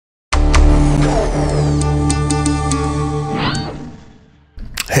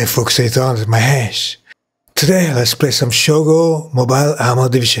Hey folks, it's on, it's Mahesh. Today let's play some Shogo Mobile Armor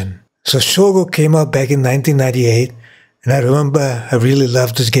Division. So Shogo came out back in 1998 and I remember I really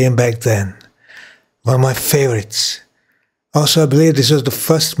loved this game back then. One of my favorites. Also I believe this was the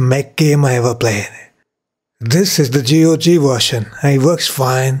first mech game I ever played. This is the GOG version and it works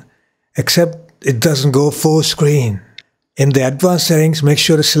fine except it doesn't go full screen. In the advanced settings, make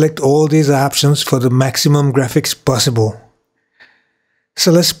sure to select all these options for the maximum graphics possible. So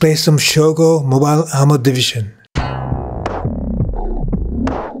let's play some Shogo Mobile Armor Division.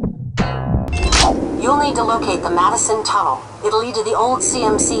 You'll need to locate the Madison Tunnel. It'll lead to the old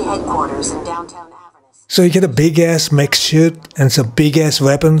CMC headquarters in downtown Avernus. So you get a big ass mech suit and some big ass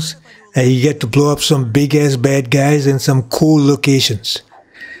weapons, and you get to blow up some big ass bad guys in some cool locations.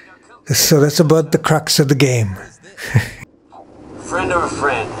 So that's about the crux of the game. Friend or a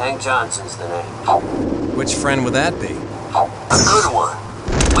friend, Hank Johnson's the name. Which friend would that be? A good one.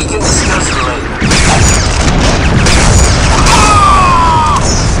 We can discuss it later.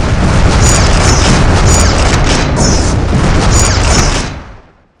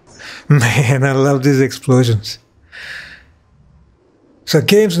 Man, I love these explosions. So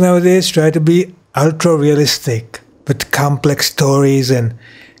games nowadays try to be ultra realistic with complex stories and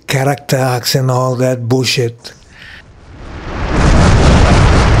character arcs and all that bullshit.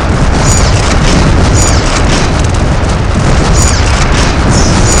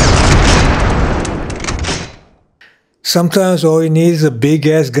 Sometimes all you need is a big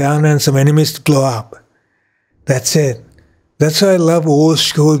ass gun and some enemies to blow up. That's it. That's why I love old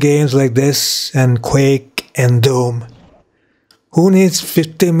school games like this and Quake and Doom. Who needs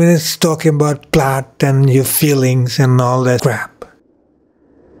 50 minutes talking about plot and your feelings and all that crap?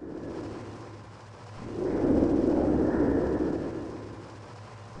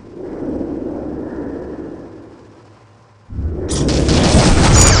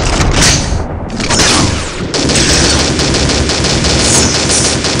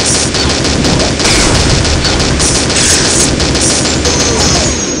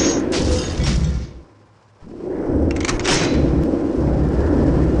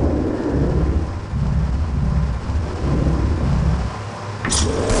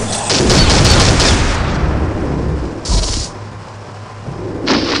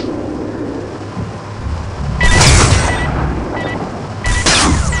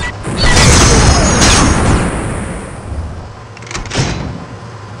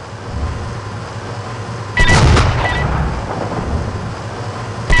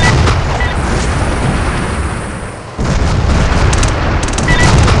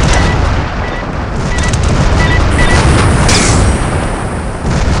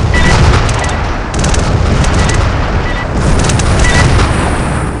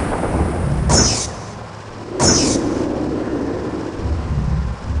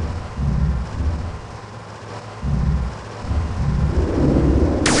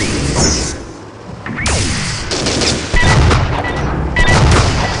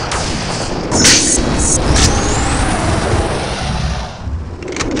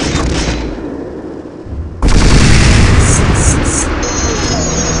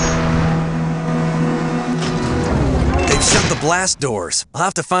 Blast doors. I'll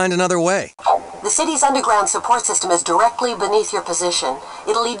have to find another way. The city's underground support system is directly beneath your position.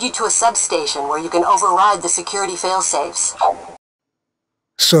 It'll lead you to a substation where you can override the security failsafes.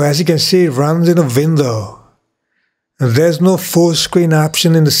 So as you can see, it runs in a window. There's no full screen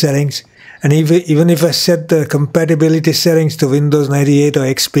option in the settings, and even if I set the compatibility settings to Windows 98 or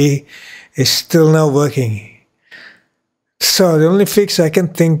XP, it's still not working. So the only fix I can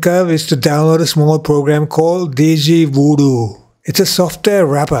think of is to download a small program called DG Voodoo. It's a software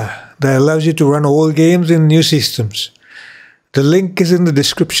wrapper that allows you to run old games in new systems. The link is in the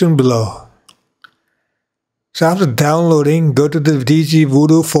description below. So after downloading, go to the DG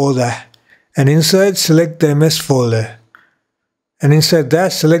Voodoo folder and inside select the MS folder. And inside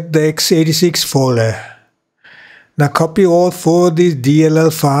that select the x86 folder. Now copy all 4 of these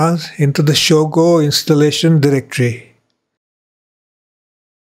DLL files into the Shogo installation directory.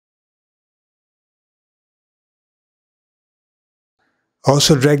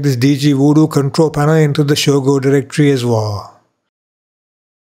 Also drag this DG Voodoo control panel into the Shogo directory as well.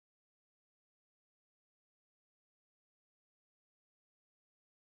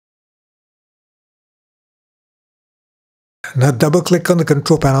 Now double click on the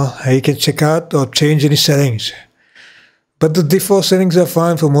control panel and you can check out or change any settings. But the default settings are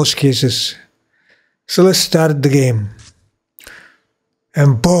fine for most cases. So let's start the game.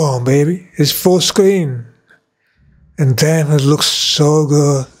 And boom, baby, it's full screen. And damn, it looks so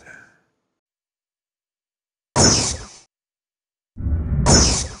good.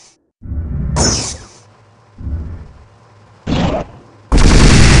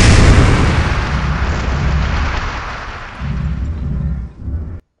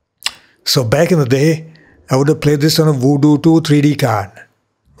 So back in the day, I would have played this on a Voodoo 2 3D card,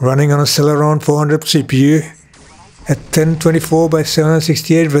 running on a Celeron 400 CPU at 1024 by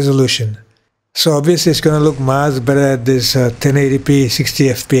 768 resolution. So obviously it's going to look miles better at this 1080p 60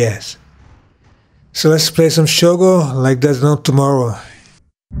 FPS. So let's play some Shogo like there's no tomorrow.